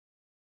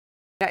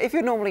Now, if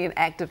you're normally an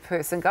active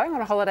person, going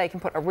on a holiday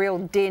can put a real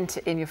dent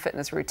in your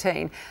fitness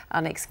routine.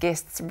 Our next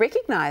guests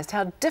recognised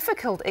how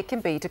difficult it can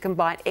be to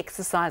combine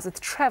exercise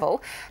with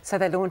travel, so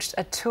they launched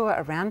a tour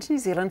around New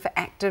Zealand for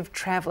active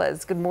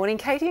travellers. Good morning,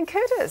 Katie and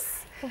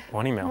Curtis.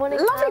 Morning, Mel.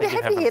 Lovely to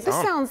have you here.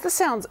 This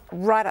sounds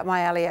right up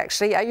my alley,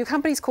 actually. Your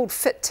company's called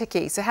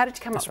FitTiki. So how did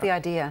you come up with the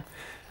idea?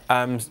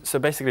 So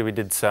basically we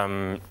did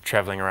some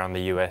travelling around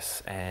the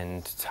US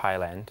and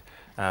Thailand.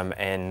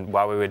 And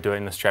while we were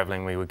doing this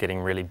travelling, we were getting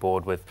really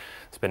bored with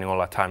spending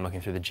all our time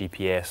looking through the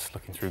GPS,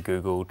 looking through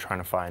Google, trying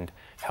to find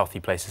healthy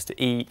places to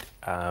eat,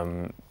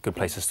 good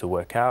places to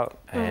work out.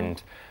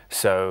 And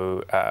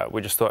so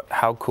we just thought,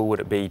 how cool would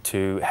it be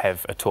to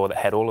have a tour that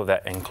had all of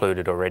that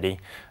included already,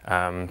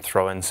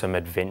 throw in some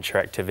adventure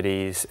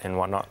activities and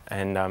whatnot,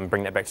 and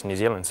bring that back to New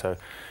Zealand. So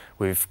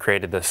we've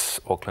created this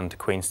Auckland to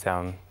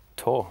Queenstown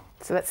tour.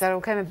 So that's how it all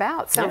came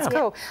about. Sounds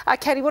cool.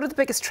 Katie, what are the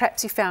biggest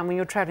traps you found when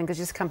you were travelling? Because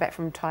you just come back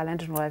from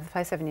Thailand and all over the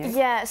place, haven't you?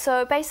 Yeah,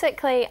 so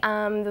basically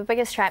the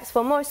biggest traps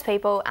for most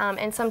people,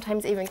 and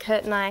sometimes even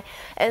Kurt and I,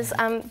 is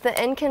the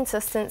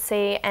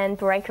inconsistency and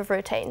break of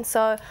routine.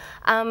 So,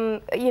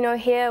 you know,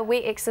 here we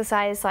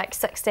exercise like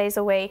 6 days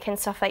a week and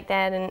stuff like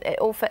that, and it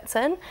all fits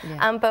in.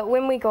 Yeah. But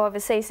when we go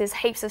overseas, there's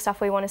heaps of stuff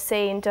we want to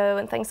see and do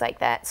and things like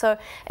that. So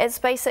it's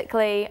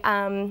basically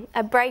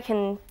a break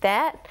in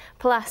that,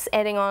 plus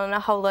adding on a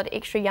whole lot of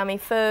extra yummy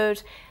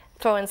food,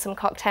 throw in some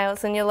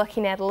cocktails, and you're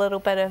looking at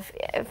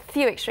a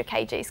few extra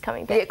kgs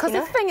coming back. Yeah, because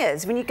the thing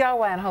is, when you go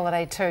away on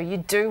holiday too, you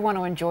do want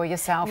to enjoy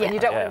yourself, and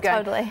you don't want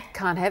to go,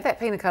 can't have that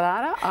pina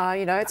colada,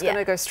 you know, it's going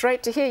to go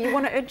straight to here. You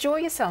want to enjoy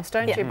yourselves,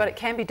 don't you? But it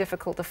can be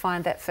difficult to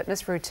find that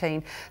fitness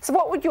routine. So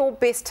what would your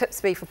best tips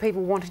be for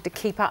people wanting to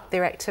keep up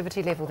their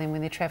activity level then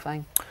when they're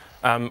travelling?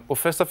 Well,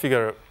 first off, you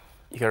got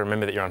to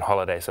remember that you're on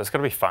holiday, so it's got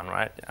to be fun,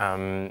 right?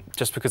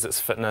 Just because it's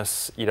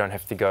fitness, you don't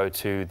have to go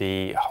to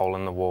the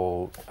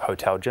hole-in-the-wall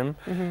hotel gym.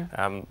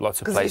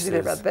 Lots of places.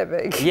 Usually they're about that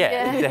big.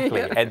 Yeah,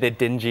 exactly. And they're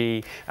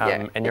dingy,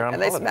 and you're on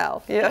holiday. And they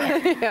smell.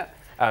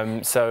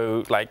 Yeah.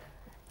 So, like,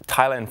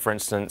 Thailand, for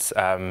instance,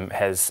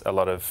 has a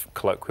lot of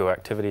colloquial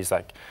activities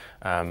like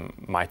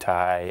Mai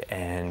Tai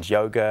and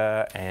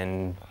yoga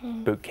and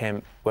boot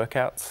camp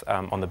workouts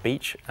on the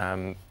beach,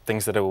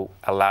 things that will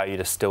allow you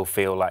to still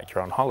feel like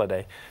you're on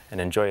holiday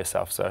and enjoy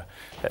yourself. So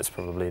that's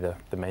probably the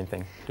main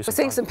thing. We're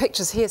seeing some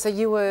pictures here. So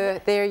you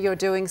were there, you're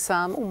doing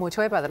some Muay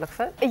Thai by the look of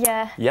it.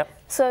 Yeah. Yep.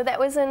 So that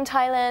was in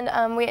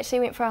Thailand. We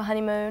actually went for our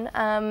honeymoon,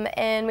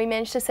 and we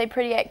managed to stay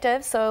pretty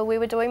active. So we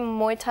were doing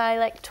Muay Thai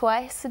like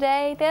twice a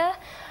day there.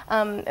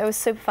 It was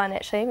super fun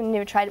actually. We've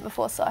never tried it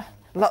before, so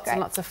lots and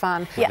lots of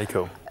fun. Really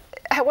cool.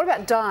 What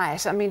about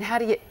diet? I mean, how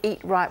do you eat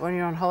right when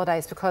you're on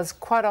holidays? Because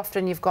quite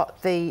often you've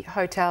got the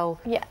hotel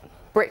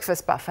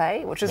breakfast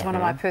buffet, which is one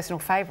of my personal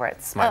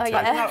favourites. But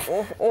not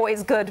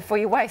always good for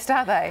your waist,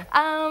 are they?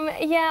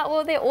 Yeah,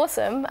 well, they're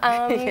awesome.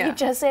 You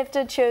just have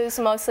to choose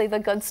mostly the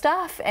good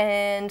stuff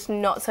and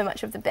not so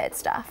much of the bad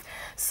stuff.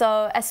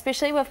 So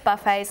especially with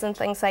buffets and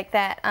things like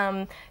that,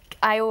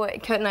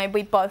 Kurt and I,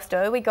 we both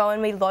do. We go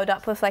and we load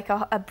up with like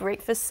a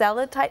breakfast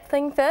salad type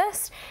thing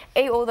first,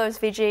 eat all those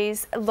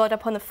veggies, load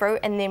up on the fruit,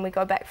 and then we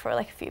go back for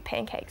like a few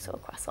pancakes or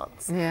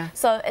croissants. Yeah.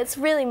 So it's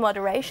really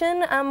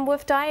moderation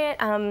with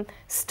diet,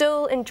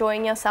 still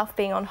enjoying yourself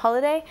being on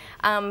holiday,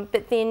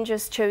 but then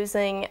just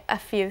choosing a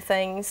few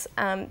things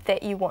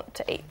that you want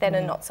to eat that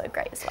are not so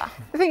great as well.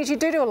 The thing is, you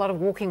do a lot of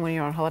walking when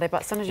you're on holiday,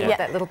 but sometimes you have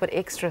that little bit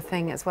extra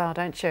thing as well,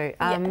 don't you?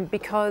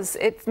 Because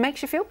it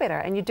makes you feel better,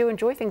 and you do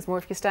enjoy things more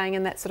if you're staying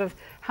in that sort of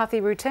healthy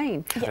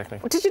routine. Exactly.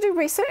 Did you do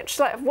research?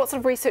 Like, what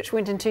sort of research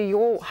went into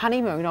your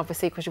honeymoon,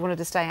 obviously, because you wanted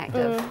to stay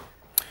active?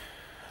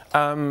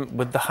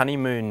 With the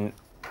honeymoon,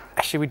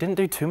 actually, we didn't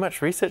do too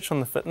much research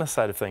on the fitness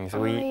side of things.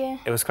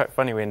 It was quite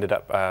funny. We ended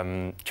up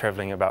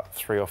travelling about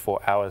 3 or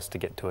 4 hours to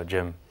get to a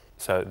gym.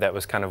 So that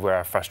was kind of where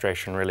our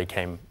frustration really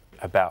came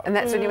about. And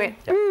that's when you went,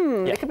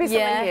 there could be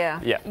something here.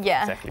 Yeah,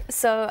 exactly.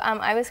 So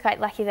I was quite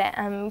lucky that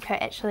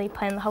Kurt actually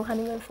planned the whole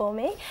honeymoon for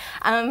me.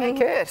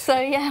 Good. So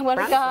yeah, what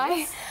a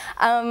guy.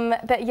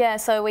 But yeah,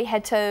 so we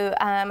had to,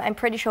 I'm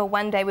pretty sure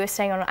one day we were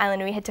staying on an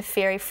island and we had to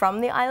ferry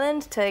from the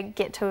island to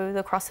get to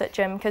the CrossFit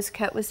gym because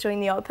Kurt was doing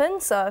the open.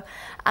 So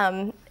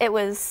it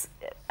was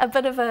a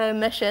bit of a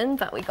mission,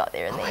 but we got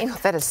there in the end. God,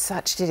 that is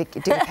such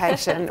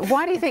dedication.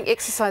 Why do you think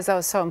exercise though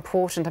is so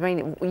important? I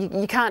mean,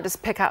 you can't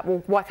just pick up,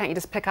 well, why can't you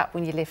just pick up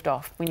when you left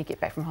off, when you get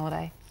back from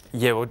holiday?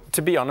 Yeah, well,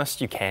 to be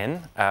honest, you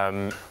can.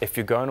 If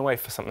you're going away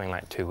for something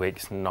like 2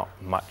 weeks, not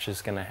much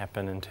is going to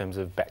happen in terms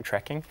of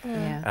backtracking.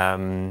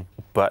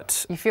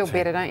 But you feel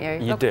better, don't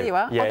you? You do. There you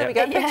are. Yeah, there we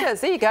go. Pictures.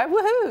 There you go.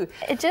 Woohoo!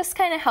 It just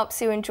kind of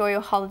helps you enjoy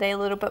your holiday a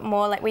little bit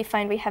more. Like we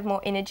find we have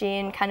more energy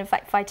and kind of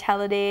like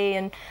vitality,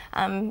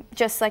 and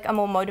just like are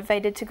more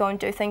motivated to go and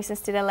do things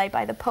instead of lay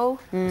by the pool.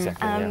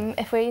 Exactly.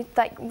 If we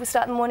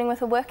start the morning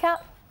with a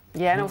workout.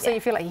 Yeah, and also you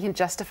feel like you can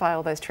justify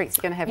all those treats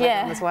you're going to have later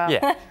on as well.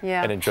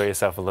 Yeah, and enjoy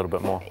yourself a little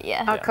bit more.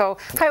 Oh, cool.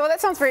 Okay, well, that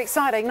sounds very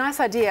exciting.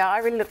 Nice idea. I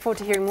really look forward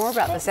to hearing more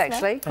about this,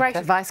 actually. Great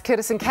advice,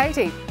 Curtis and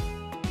Katie.